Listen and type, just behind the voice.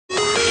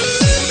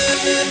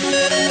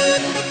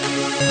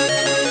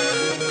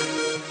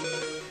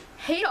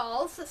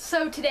dolls.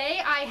 So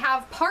today I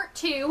have part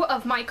 2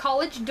 of my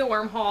college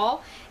dorm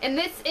haul, and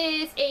this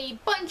is a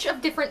bunch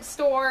of different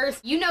stores.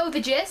 You know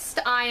the gist.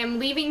 I am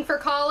leaving for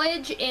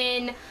college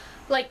in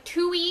like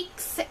 2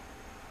 weeks,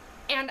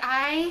 and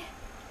I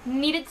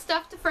needed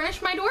stuff to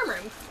furnish my dorm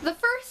room. The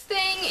first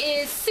thing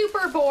is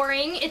super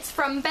boring. It's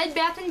from Bed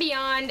Bath &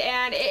 Beyond,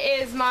 and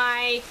it is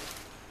my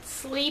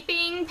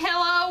sleeping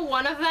pillow,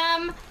 one of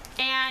them,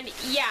 and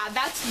yeah,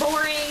 that's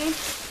boring.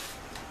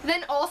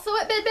 Then also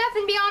at Bed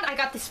Bath & Beyond, I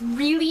got this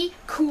really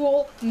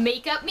cool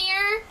makeup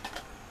mirror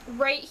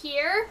right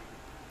here.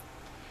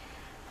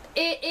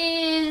 It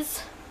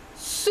is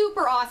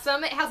super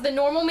awesome. It has the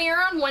normal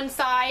mirror on one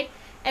side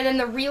and then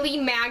the really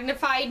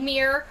magnified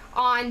mirror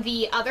on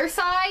the other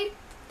side.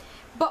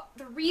 But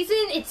the reason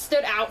it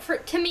stood out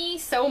to me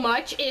so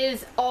much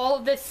is all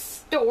of the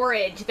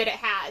storage that it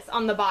has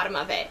on the bottom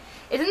of it.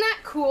 Isn't that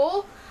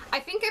cool? I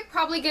think I'm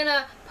probably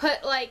gonna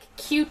put like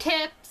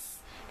Q-tips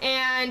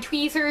and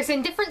tweezers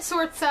and different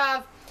sorts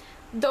of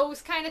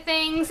those kind of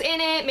things in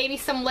it, maybe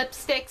some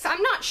lipsticks.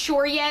 I'm not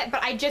sure yet,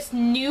 but I just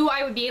knew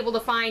I would be able to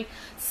find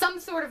some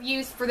sort of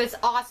use for this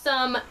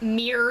awesome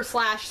mirror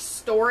slash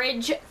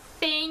storage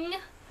thing.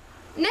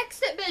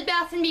 Next at Bed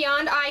Bath &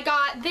 Beyond, I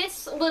got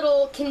this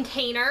little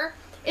container.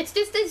 It's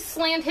just a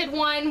slanted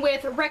one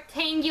with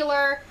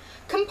rectangular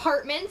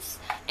compartments,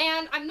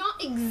 and I'm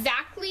not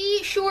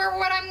exactly sure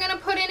what I'm gonna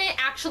put in it.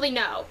 Actually,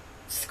 no.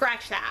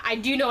 Scratch that. I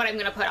do know what I'm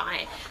going to put on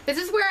it. This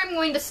is where I'm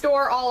going to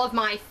store all of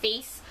my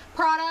face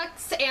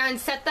products and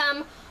set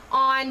them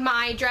on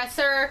my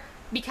dresser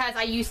because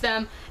I use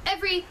them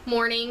every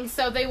morning,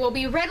 so they will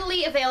be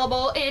readily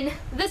available in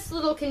this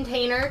little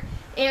container,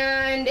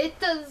 and it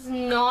does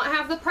not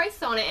have the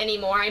price on it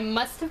anymore. I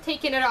must have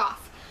taken it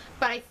off,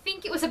 but I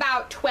think it was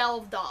about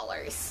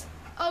 $12.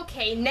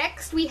 Okay,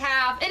 next we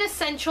have an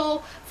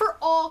essential for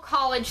all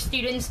college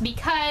students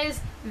because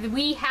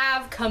we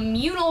have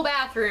communal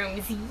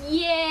bathrooms.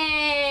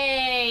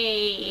 Yay!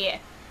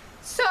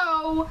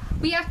 So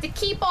we have to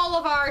keep all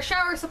of our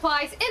shower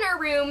supplies in our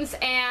rooms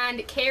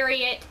and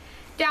carry it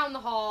down the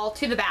hall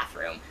to the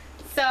bathroom.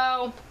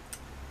 So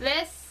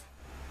this,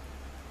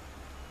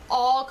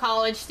 all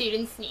college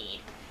students need.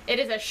 It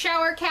is a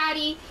shower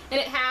caddy, and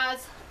it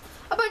has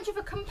a bunch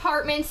of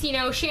compartments, you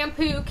know,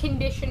 shampoo,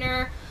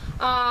 conditioner,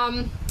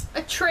 a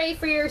tray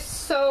for your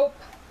soap.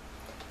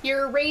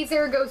 Your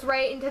razor goes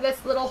right into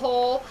this little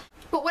hole.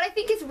 But what I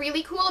think is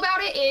really cool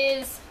about it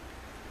is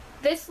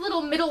this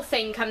little middle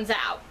thing comes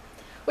out,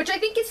 which I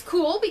think is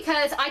cool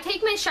because I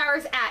take my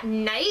showers at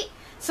night,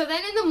 so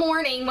then in the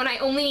morning when I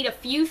only need a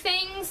few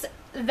things,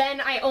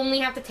 then I only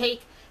have to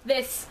take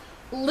this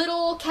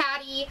little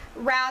caddy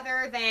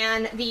rather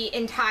than the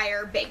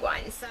entire big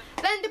one. So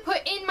then to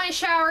put in my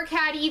shower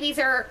caddy, these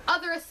are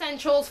other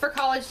essentials for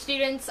college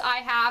students. I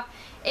have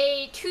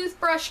a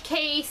toothbrush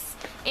case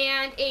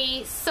and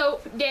a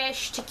soap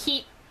dish to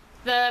keep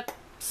the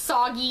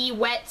soggy,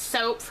 wet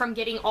soap from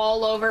getting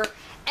all over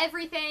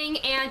everything,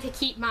 and to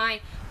keep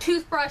my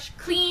toothbrush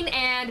clean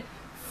and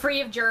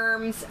free of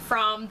germs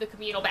from the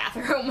communal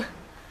bathroom.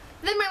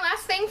 Then my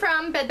last thing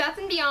from Bed Bath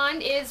 &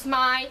 Beyond is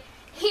my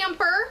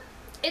hamper.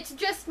 It's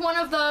just one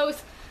of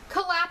those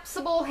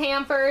collapsible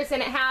hampers,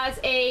 and it has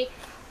a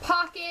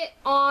pocket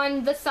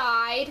on the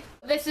side.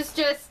 This is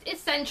just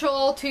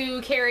essential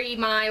to carry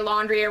my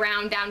laundry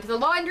around down to the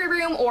laundry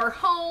room or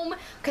home,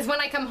 because when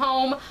I come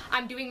home,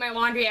 I'm doing my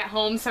laundry at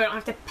home, so I don't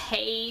have to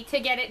pay to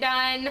get it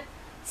done.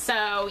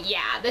 So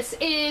yeah, this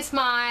is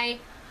my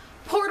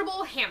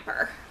portable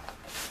hamper.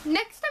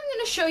 Next, I'm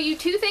going to show you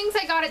 2 things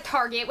I got at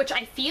Target, which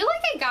I feel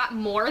like I got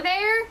more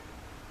there,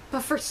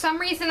 but for some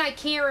reason I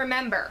can't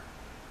remember.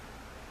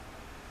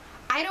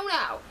 I don't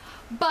know.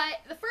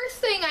 But the first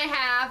thing I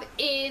have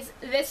is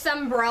this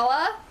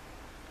umbrella.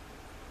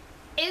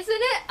 Isn't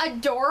it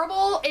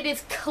adorable? It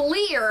is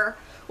clear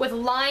with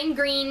lime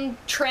green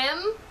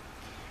trim,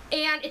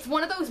 and it's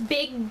one of those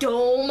big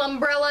dome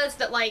umbrellas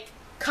that like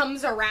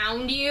comes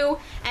around you,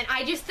 and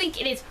I just think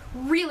it is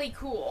really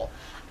cool.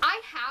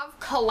 I have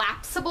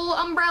collapsible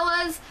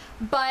umbrellas,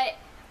 but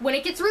when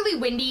it gets really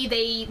windy,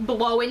 they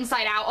blow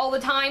inside out all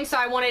the time, so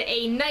I wanted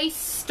a nice,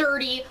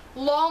 sturdy,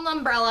 long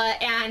umbrella,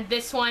 and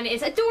this one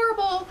is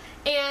adorable,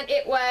 and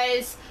it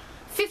was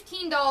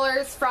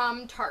 $15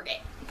 from Target.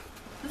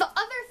 The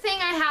other thing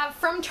I have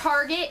from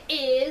Target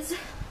is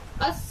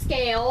a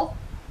scale,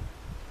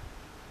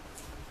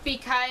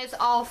 because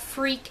I'll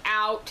freak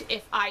out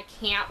if I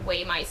can't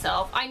weigh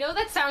myself. I know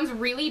that sounds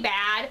really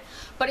bad,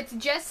 but it's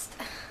just,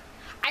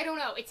 I don't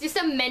know, it's just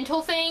a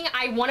mental thing.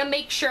 I want to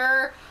make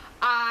sure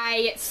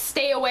I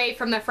stay away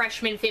from the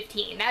freshman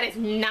 15. That is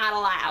not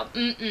allowed.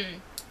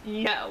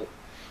 No.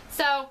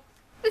 So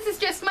this is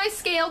just my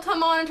scale to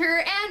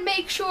monitor and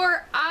make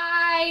sure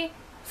I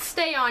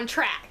stay on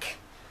track.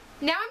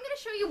 Now I'm going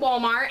to show you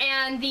Walmart,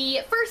 and the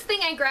first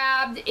thing I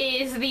grabbed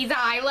is these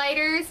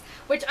highlighters,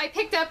 which I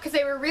picked up because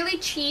they were really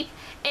cheap,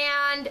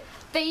 and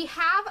they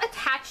have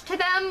attached to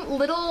them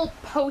little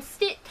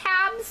post-it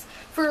tabs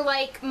for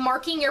like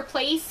marking your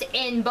place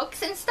in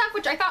books and stuff,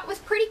 which I thought was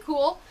pretty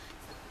cool.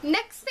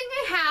 Next thing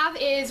I have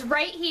is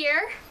right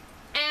here.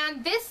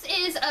 And this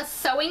is a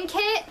sewing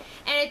kit,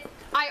 and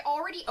I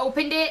already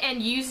opened it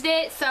and used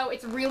it, so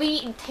it's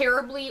really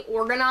terribly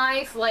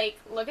organized. Like,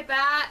 look at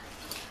that.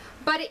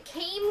 But it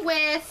came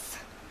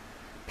with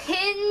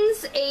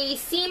pins, a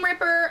seam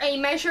ripper, a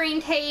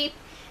measuring tape,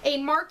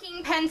 a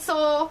marking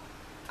pencil,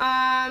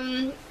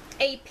 a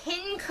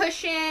pin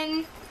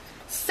cushion,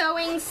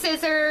 sewing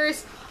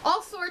scissors,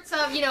 all sorts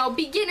of, you know,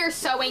 beginner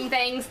sewing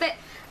things that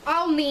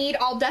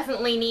I'll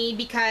definitely need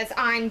because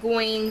I'm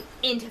going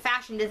into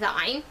fashion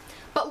design.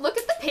 But look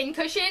at the pin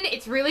cushion,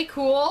 it's really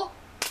cool.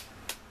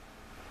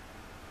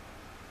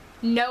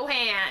 No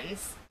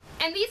hands.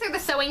 And these are the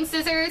sewing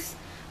scissors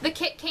the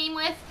kit came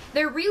with.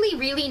 They're really,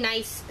 really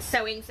nice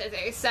sewing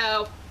scissors.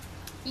 So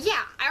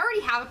yeah, I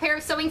already have a pair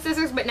of sewing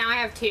scissors, but now I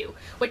have two,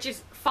 which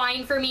is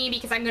fine for me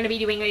because I'm going to be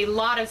doing a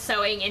lot of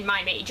sewing in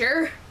my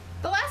major.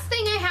 The last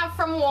thing I have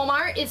from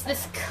Walmart is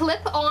this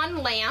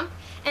clip-on lamp,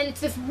 and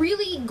it's this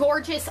really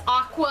gorgeous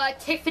aqua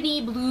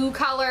Tiffany blue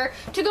color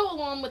to go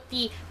along with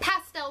the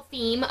pastel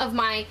theme of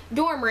my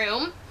dorm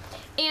room.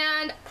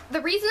 And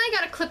the reason I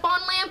got a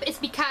clip-on lamp is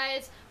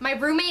because my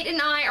roommate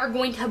and I are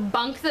going to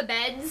bunk the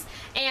beds,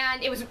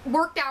 and it was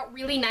worked out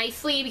really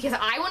nicely because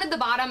I wanted the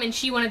bottom and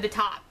she wanted the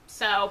top.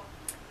 So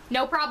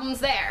no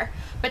problems there.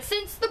 But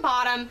since the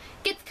bottom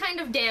gets kind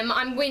of dim,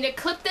 I'm going to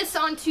clip this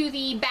onto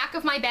the back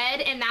of my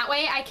bed, and that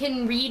way I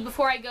can read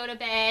before I go to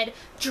bed,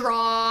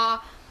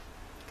 draw,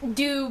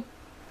 do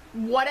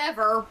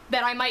whatever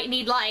that I might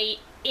need light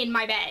in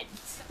my bed.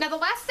 Now the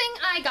last thing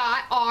I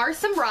got are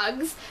some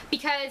rugs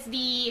because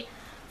the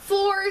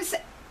floors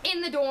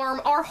in the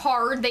dorm are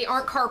hard, they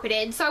aren't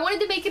carpeted, so I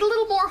wanted to make it a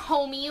little more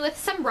homey with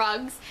some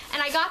rugs,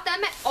 and I got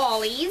them at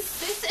Ollie's.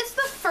 This is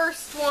the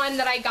first one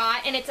that I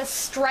got, and it's a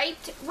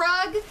striped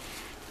rug,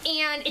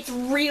 and it's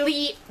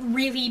really,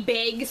 really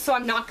big, so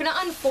I'm not gonna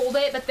unfold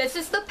it, but this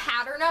is the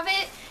pattern of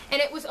it,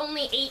 and it was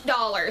only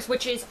 $8,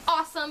 which is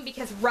awesome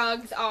because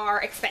rugs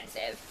are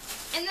expensive.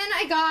 And then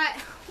I got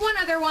one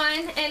other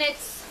one, and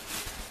it's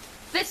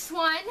this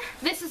one.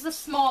 This is the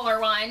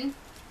smaller one,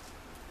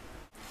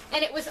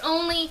 and it was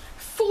only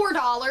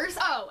 $4.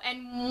 Oh,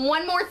 and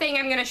one more thing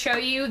I'm gonna show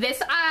you.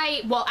 This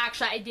well,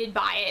 actually I did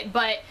buy it,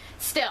 but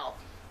still,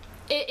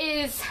 it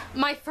is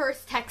my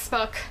first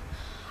textbook.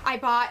 I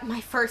bought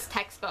my first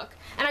textbook,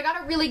 and I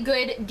got a really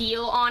good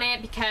deal on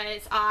it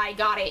because I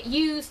got it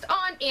used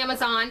on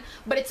Amazon,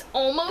 but it's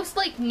almost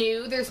like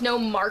new. There's no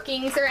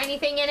markings or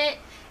anything in it,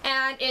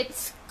 and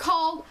it's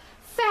called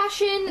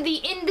Fashion, the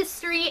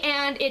Industry,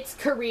 and Its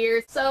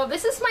Careers. So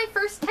this is my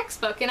first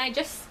textbook, and I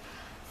just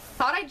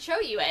thought I'd show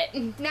you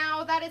it.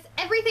 Now that is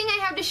everything I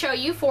have to show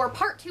you for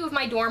part 2 of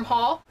my dorm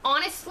haul.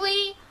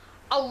 Honestly,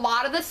 a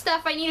lot of the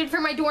stuff I needed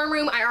for my dorm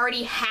room I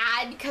already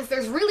had because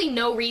there's really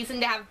no reason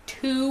to have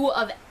 2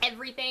 of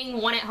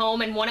everything, one at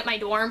home and one at my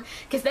dorm,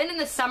 because then in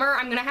the summer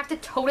I'm gonna have to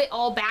tote it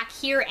all back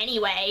here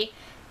anyway,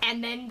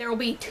 and then there will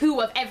be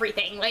 2 of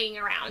everything laying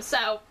around.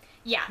 So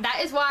yeah,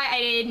 that is why I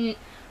didn't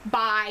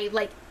buy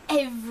like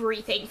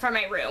everything for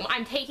my room.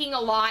 I'm taking a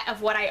lot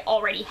of what I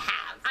already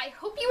have. I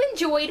hope you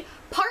enjoyed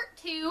part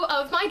 2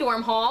 of my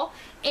dorm haul,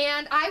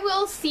 and I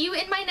will see you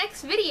in my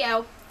next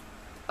video.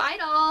 Bye,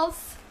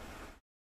 dolls!